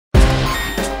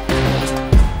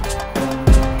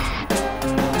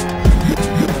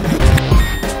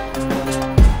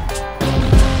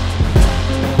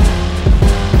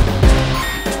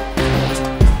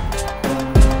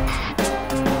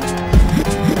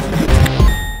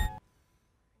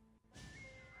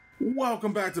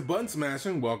Welcome back to Button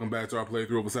Smashing. Welcome back to our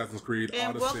playthrough of Assassin's Creed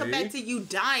and Odyssey. welcome back to you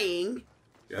dying.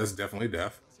 Yeah, it's definitely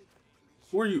death.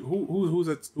 Who are you? Who's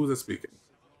that speaking?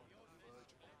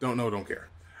 Don't know, don't care.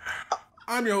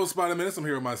 I'm your host, Spider Menace. I'm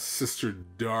here with my sister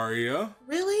Daria.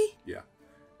 Really? Yeah.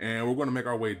 And we're going to make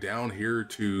our way down here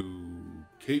to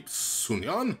Cape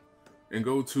Sunion and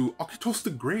go to Okytos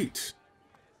the Great,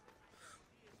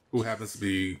 who happens to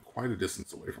be quite a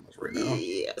distance away from us right now.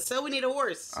 Yeah, so we need a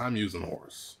horse. I'm using a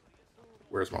horse.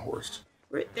 Where's my horse?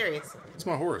 Right, there he is. It's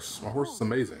my horse. My horse is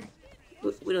amazing.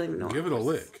 We don't even know. Give it a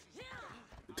lick.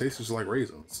 It tastes just like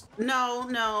raisins. No.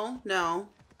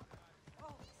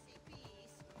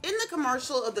 In the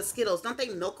commercial of the Skittles, don't they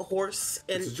milk a horse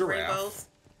in It's a giraffe. rainbows?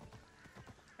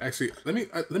 Actually,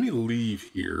 let me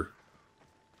leave here.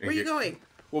 Where are you going?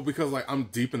 Well, because like I'm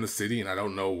deep in the city and I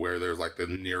don't know where there's like the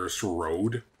nearest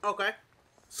road. Okay.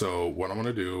 So what I'm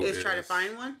gonna do is try to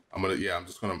find one. I'm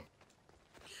just gonna.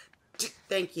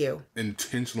 Thank you.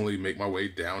 Intentionally make my way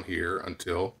down here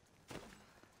until.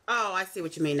 Oh, I see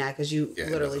what you mean now, because you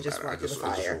literally just walked through the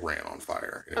fire. I just ran on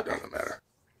fire. It doesn't matter.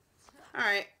 All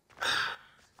right.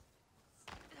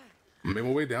 Made my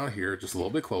way down here, just a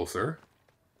little bit closer.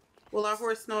 Will our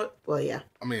horse know it? Well, yeah.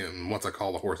 I mean, once I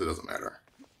call the horse, it doesn't matter.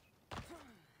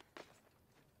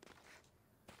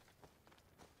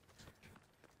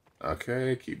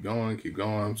 Okay, keep going.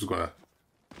 I'm just gonna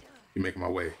keep making my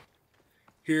way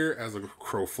here as a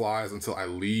crow flies until I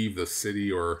leave the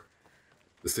city or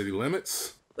the city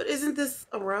limits. But isn't this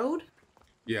a road?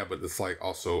 Yeah, but it's like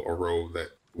also a road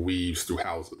that weaves through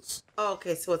houses. Oh,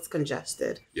 okay, so it's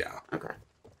congested. Yeah. Okay.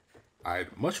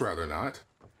 I'd much rather not.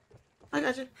 I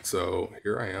got you. So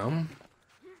here I am.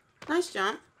 Nice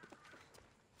jump.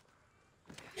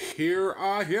 Here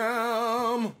I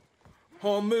am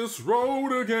on this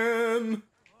road again.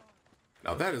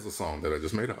 Now that is a song that I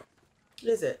just made up.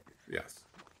 Is it? Yes.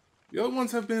 The other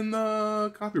ones have been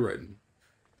copyrighted.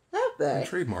 Have they? And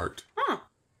trademarked. Huh.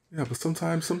 Yeah, but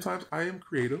sometimes I am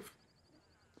creative.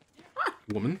 Huh.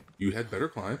 Woman, you had better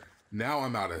climb. Now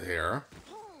I'm out of here.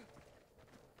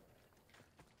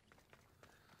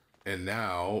 And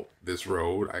now this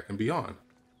road I can be on.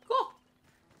 Cool.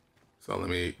 So let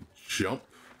me jump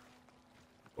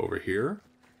over here.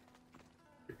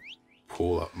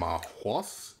 Pull up my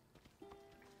horse.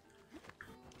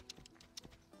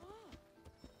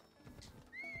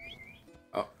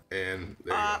 Oh, and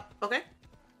there you go. Okay.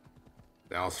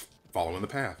 Now it's following the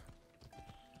path.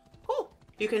 Cool.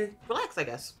 You can relax, I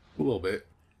guess. A little bit.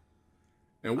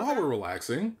 And while we're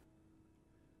relaxing,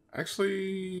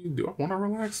 actually, do I want to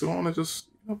relax? Do I want to just,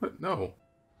 you know what? No.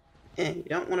 And you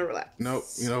don't want to relax. No,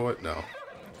 you know what? No.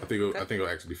 I think it'll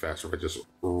actually be faster if I just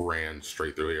ran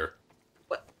straight through here.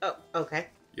 What? Oh, okay.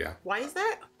 Yeah. Why is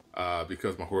that?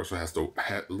 Because my horse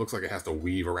looks like it has to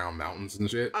weave around mountains and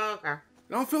shit. Oh, okay.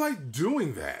 I don't feel like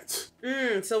doing that.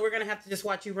 So we're going to have to just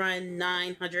watch you run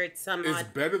 900 some odd It's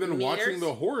better than meters? watching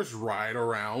the horse ride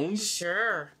around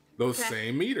Sure. those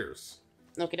same meters.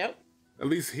 Okie doke. At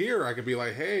least here I could be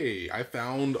like, hey, I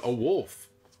found a wolf.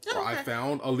 Oh, or I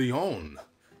found a lion.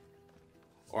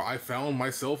 Or I found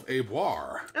myself a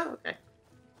boar. Oh, okay.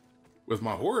 With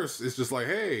my horse, it's just like,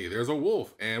 hey, there's a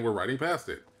wolf, and we're riding past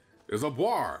it. There's a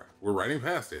boar, we're riding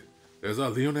past it. There's a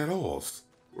leoneros,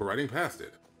 we're riding past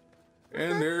it.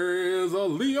 And there is a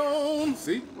leon.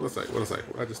 See? What did I say? What did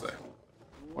I just say?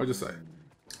 What did I just say?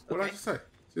 What did I just say?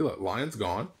 See, look, lion's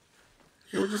gone.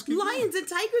 Here, we're just Lions and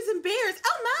tigers and bears.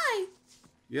 Oh, my.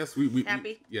 Yes, we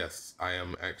happy? Yes, I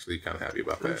am actually kind of happy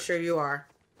about that. I'm sure you are.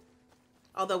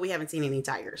 Although we haven't seen any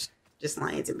tigers. Just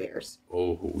lions and bears.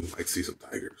 Oh, we might see some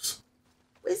tigers.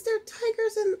 Is there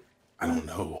tigers in... I don't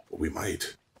know, but we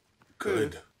might.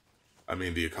 Could. I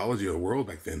mean, the ecology of the world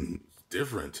back then was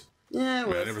different. Yeah,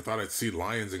 I never thought I'd see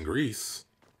lions in Greece.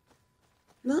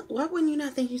 No, why wouldn't you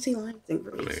not think you see lions in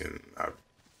Greece? I mean, I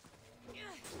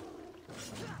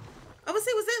would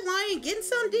say, was that lion getting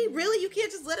some, D? Really? You can't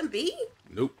just let him be?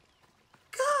 Nope.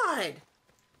 God.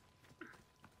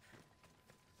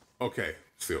 Okay,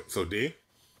 so D?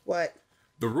 What?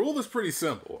 The rule is pretty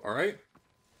simple, all right?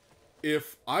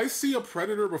 If I see a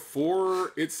predator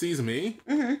before it sees me,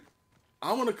 I'm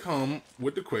going to come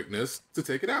with the quickness to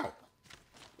take it out.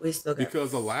 We still got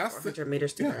because the last 400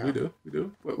 meters to go. Yeah, we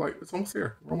do. But like, it's almost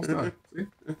here. We're almost done.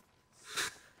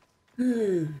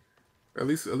 See? At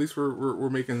least we're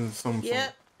making some. Yeah,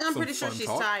 I'm pretty sure she's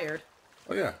tired.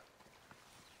 Oh yeah.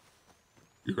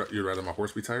 You'd rather my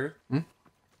horse be tired?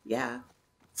 Yeah.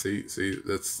 See,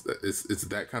 it's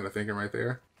that kind of thinking right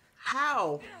there.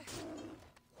 How?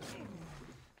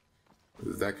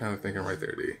 It's that kind of thinking right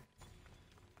there, D.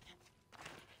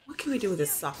 What can we do with this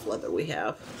soft leather we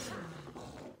have?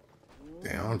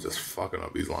 Damn, I'm just fucking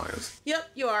up these lions.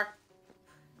 Yep, you are.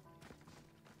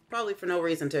 Probably for no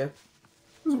reason, too.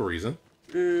 There's a reason.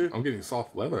 I'm getting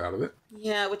soft leather out of it.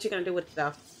 Yeah, what you gonna do with it,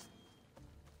 though?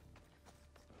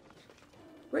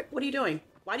 What are you doing?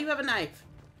 Why do you have a knife?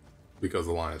 Because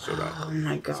the lion showed up. Oh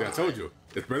my god. See, I told you.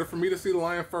 It's better for me to see the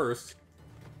lion first.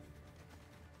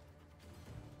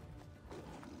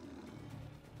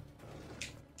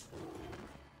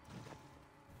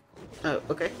 Oh,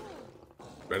 okay.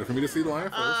 Better for me to see the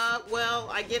lion first. Well,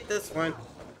 I get this one.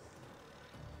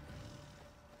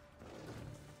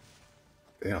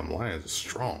 Damn, lions are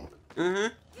strong.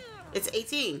 Mm-hmm. It's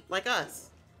 18, like us.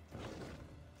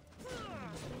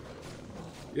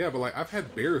 Yeah, but like, I've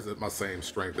had bears at my same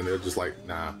strength, and they're just like,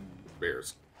 nah,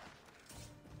 bears.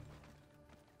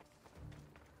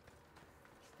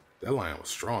 That lion was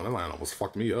strong. That lion almost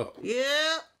fucked me up.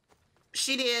 Yeah,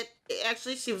 she did.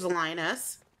 Actually, she was a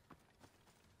lioness.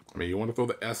 I mean, you want to throw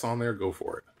the S on there? Go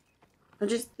for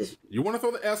it. You want to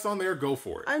throw the S on there? Go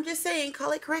for it. I'm just saying,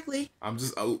 call it correctly. I'm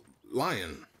just a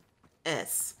lion.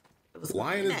 S. It was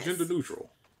lion is gender neutral.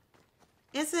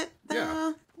 Is it?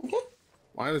 Yeah. Okay.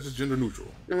 Lion is just gender neutral.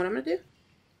 Know what I'm gonna do?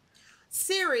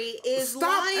 Siri, is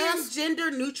lion gender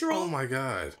neutral? Oh my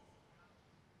god.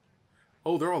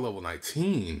 Oh, they're all level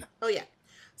 19. Oh yeah.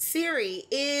 Siri,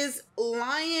 is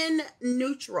lion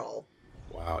neutral?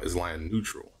 Wow, is lion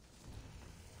neutral?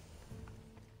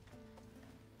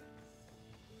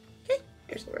 Okay,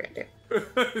 here's what we're gonna do.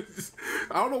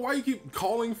 I don't know why you keep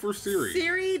calling for Siri.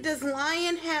 Siri, does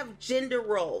lion have gender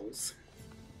roles?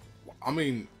 I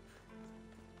mean,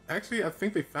 actually, I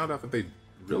think they found out that they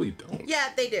really don't. Yeah,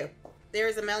 they do. There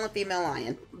is a male and female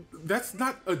lion. That's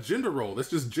not a gender role. That's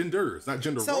just genders, not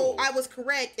gender roles. So I was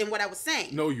correct in what I was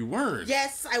saying. No, you weren't.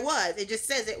 Yes, I was. It just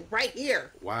says it right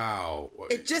here. Wow.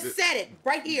 It just said it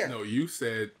right here. No, you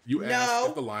said, you asked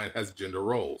if the lion has gender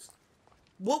roles.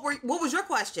 What was your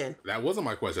question? That wasn't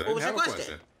my question. I didn't have a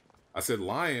question. I said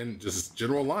lion, just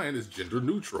general lion, is gender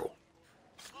neutral.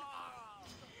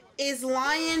 Is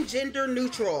lion gender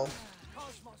neutral?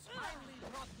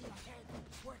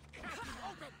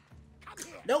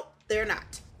 Nope, they're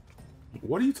not.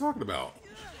 What are you talking about?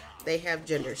 They have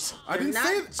genders. I didn't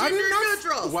say gender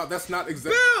neutral. Wow, that's not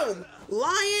exactly. Boom!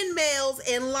 Lion males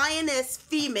and lioness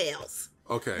females.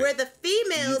 Okay. Where the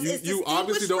females is you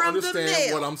obviously don't from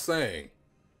understand what I'm saying.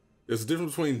 There's a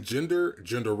difference between gender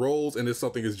roles, and if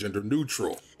something is gender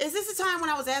neutral. Is this the time when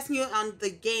I was asking you on the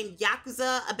game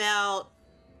Yakuza about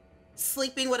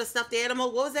sleeping with a stuffed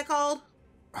animal? What was that called?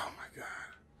 Oh my god.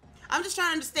 I'm just trying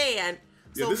to understand.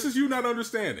 Yeah, this is you not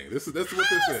understanding. That's what this is.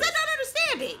 How is that not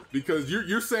understanding? Because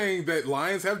you're saying that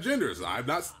lions have genders. I'm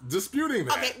not disputing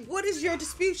that. Okay, what is your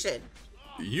disputation?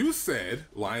 You said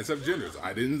lions have genders.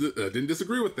 I didn't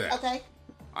disagree with that. Okay.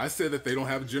 I said that they don't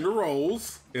have gender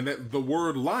roles and that the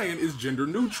word lion is gender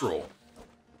neutral.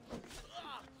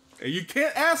 And you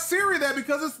can't ask Siri that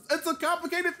because it's a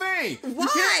complicated thing.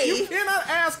 Why? You cannot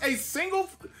ask a single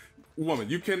woman.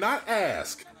 You cannot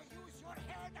ask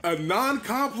a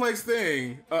non-complex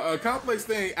thing, a complex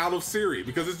thing out of Siri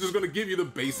because it's just going to give you the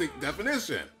basic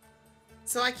definition.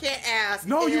 So I can't ask.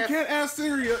 No, you can't ask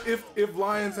Siri if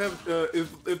lions have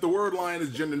if the word lion is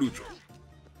gender neutral.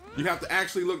 You have to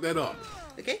actually look that up.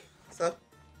 Okay, so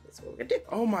that's what we're gonna do.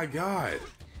 Oh my god.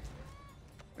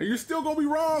 And you're still gonna be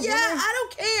wrong. Yeah, woman. I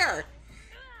don't care.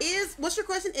 What's your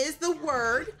question? Is the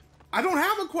word I don't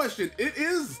have a question. It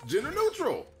is gender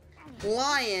neutral.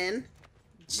 lion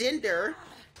gender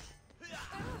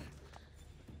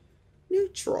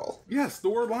neutral? Yes, the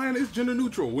word lion is gender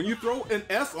neutral. When you throw an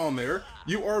S on there,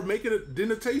 you are making a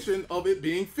denotation of it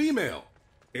being female.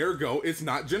 Ergo, it's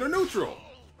not gender neutral.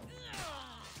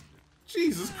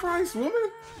 Jesus Christ,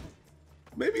 woman.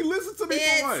 Maybe listen to me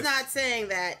for once. It's not saying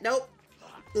that. Nope.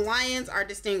 Lions are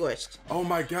distinguished. Oh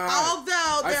my god.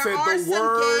 Although there are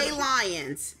some gay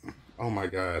lions. Oh my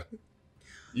god.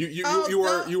 You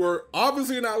are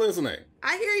obviously not listening.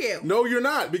 I hear you. No, you're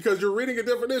not, because you're reading a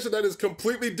definition that is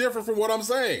completely different from what I'm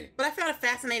saying. But I found a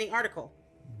fascinating article.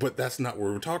 But that's not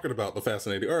what we're talking about, the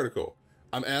fascinating article.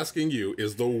 I'm asking you,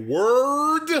 is the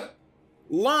word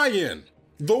lion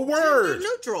the word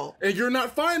neutral? And you're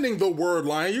not finding the word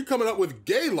lion. You're coming up with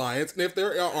gay lions, and if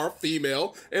there are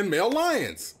female and male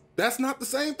lions. That's not the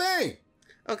same thing.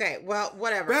 Okay, well,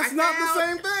 whatever. That's not the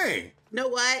same thing. You know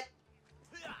what?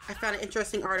 I found an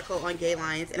interesting article on gay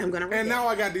lions, and I'm going to read it. And now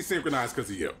I got desynchronized because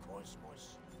of you.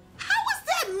 How is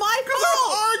that my fault? Because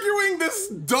I'm arguing this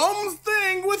dumb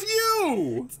thing with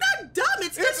you. It's not dumb.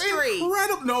 It's history. It's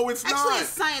incredible. No, it's not. Actually, it's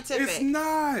scientific. It's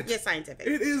not. It's scientific.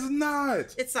 It is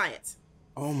not. It's science.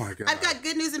 Oh, my God. I've got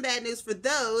good news and bad news for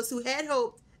those who had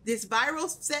hoped this viral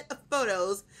set of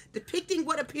photos depicting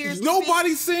what appears to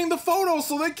Nobody's seeing the photos,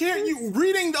 so they can't. You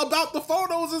reading about the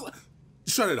photos is.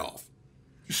 Shut it off.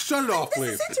 Shut it off,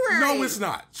 please. No, it's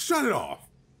not. Shut it off.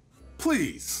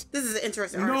 Please. This is an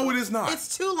interesting article. No, it is not.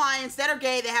 It's two lions that are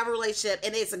gay, they have a relationship,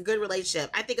 and it's a good relationship.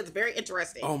 I think it's very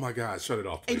interesting. Oh my God, shut it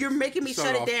off, please. And you're making me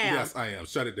shut it down. Yes, I am.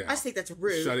 Shut it down. I just think that's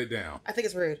rude. Shut it down. I think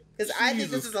it's rude. Because I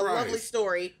think this is a lovely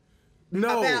story.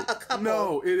 No, about a couple.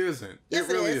 No, it isn't. Yes,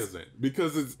 it really isn't.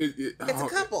 Because it's a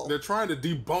couple. They're trying to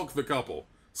debunk the couple.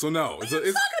 So no. What are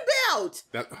you talking about?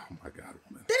 Oh my God,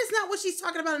 woman. That is not what she's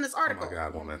talking about in this article. Oh my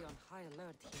God, woman.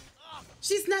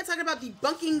 She's not talking about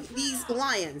debunking these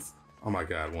lions. Oh my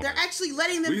God, woman. They're actually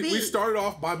letting them be. We started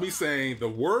off by me saying the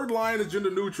word lion is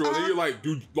gender neutral, and you're like,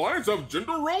 do lions have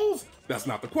gender roles? That's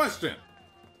not the question.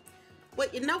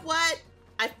 But you know what?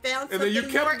 I found something and then you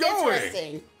kept more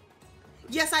interesting.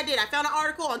 Yes, I did. I found an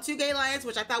article on two gay lions,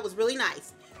 which I thought was really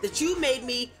nice. That you made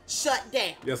me shut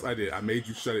down. Yes, I did. I made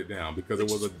you shut it down because it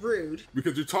was rude.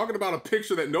 Because you're talking about a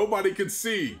picture that nobody could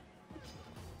see.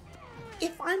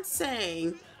 If I'm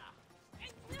saying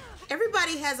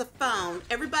everybody has a phone,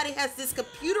 everybody has this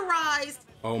computerized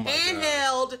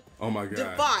handheld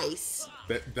device.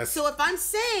 So if I'm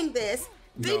saying this,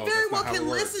 they very well can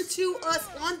listen to us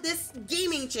on this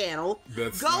gaming channel,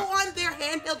 on their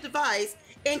handheld device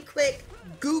and click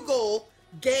Google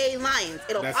gay lions.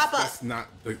 It'll pop up. That's not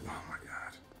the, oh my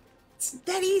God. It's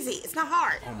that easy. It's not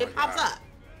hard. It pops up.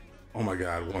 Oh my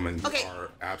God, woman, you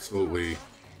are absolutely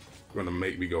gonna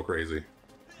make me go crazy.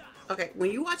 Okay,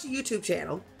 when you watch a YouTube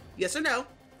channel, yes or no,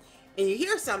 and you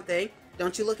hear something,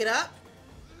 don't you look it up?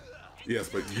 Yes,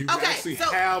 but you actually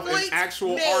have an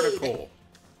actual article.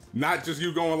 Not just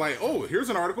you going like, oh, here's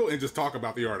an article and just talk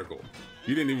about the article.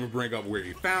 You didn't even bring up where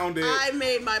you found it. I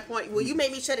made my point. Well, you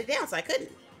made me shut it down, so I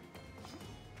couldn't.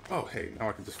 Oh, hey, now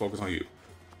I can just focus on you.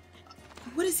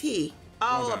 What is he?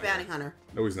 Oh, a bounty hunter.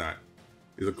 No, he's not.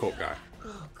 He's a cult guy.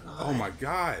 Oh, God. Oh, my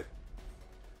God.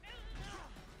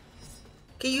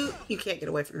 Can you can't get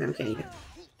away from him, can you?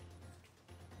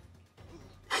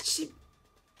 That shit.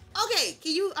 Okay,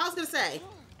 can you, I was gonna say.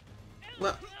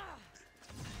 Well.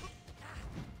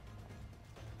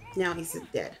 Now he's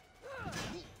dead.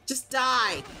 Just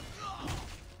die.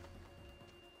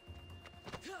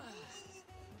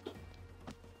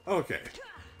 Okay.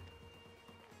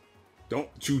 Don't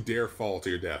you dare fall to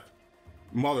your death.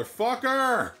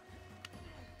 Motherfucker!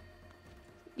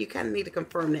 You kind of need to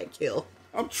confirm that kill.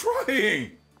 I'm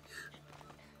trying!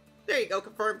 There you go,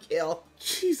 confirm kill.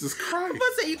 Jesus Christ. I'm about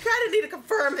to say, you kind of need to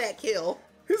confirm that kill.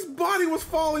 His body was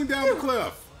falling down the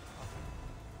cliff.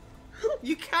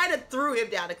 You kind of threw him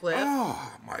down the cliff.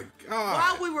 Oh, my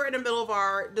God. While we were in the middle of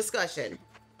our discussion.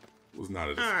 It was not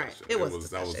a discussion. All right, it was a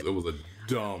discussion. It was a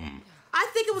dumb. I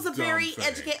think it was a very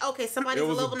educated. Okay, somebody's a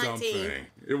level 19. Thing.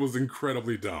 It was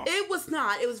incredibly dumb. It was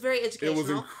not. It was very educational. It was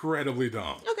incredibly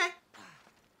dumb. Okay.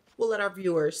 We'll let our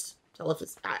viewers tell if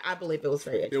it's. I believe it was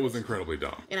very educational. It was incredibly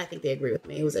dumb. And I think they agree with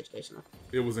me. It was educational.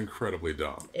 It was incredibly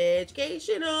dumb.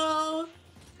 Educational.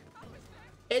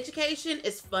 Education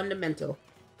is fundamental.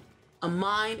 A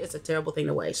mind is a terrible thing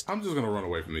to waste. I'm just going to run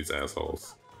away from these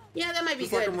assholes. Yeah, that might be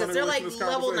good because they're like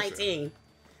level 19.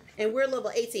 And we're level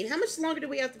 18. How much longer do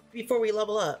we have before we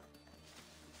level up?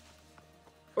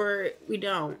 Or we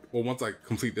don't? Well, once I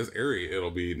complete this area,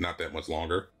 it'll be not that much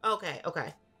longer. Okay,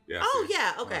 okay. Yeah. Oh,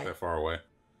 yeah, okay. Not that far away.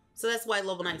 So that's why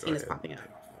level 19 is popping up.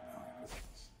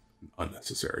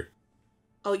 Unnecessary.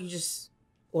 Oh, you just...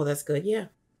 Well, that's good, yeah.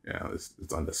 Yeah, it's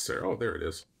unnecessary. Oh, there it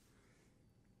is.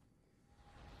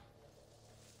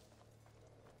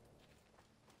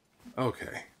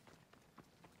 Okay.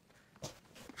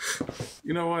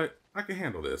 You know what? I can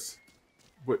handle this.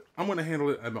 But I'm going to handle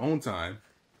it at my own time.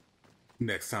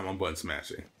 Next time I'm button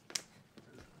smashing.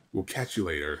 We'll catch you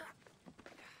later.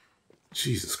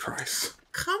 Jesus Christ.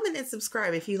 Comment and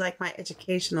subscribe if you like my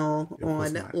educational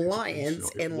on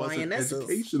lions and lionesses.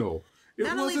 Educational.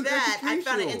 Not only that, I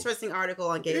found an interesting article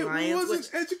on gay lions, which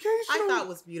I thought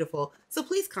was beautiful. So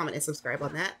please comment and subscribe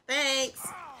on that. Thanks.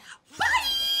 Bye.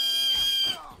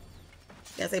 You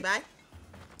gotta say bye?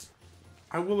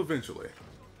 I will eventually.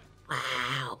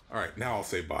 Wow. All right, now I'll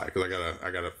say bye because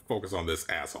I gotta focus on this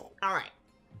asshole. All right.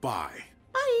 Bye.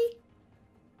 Bye.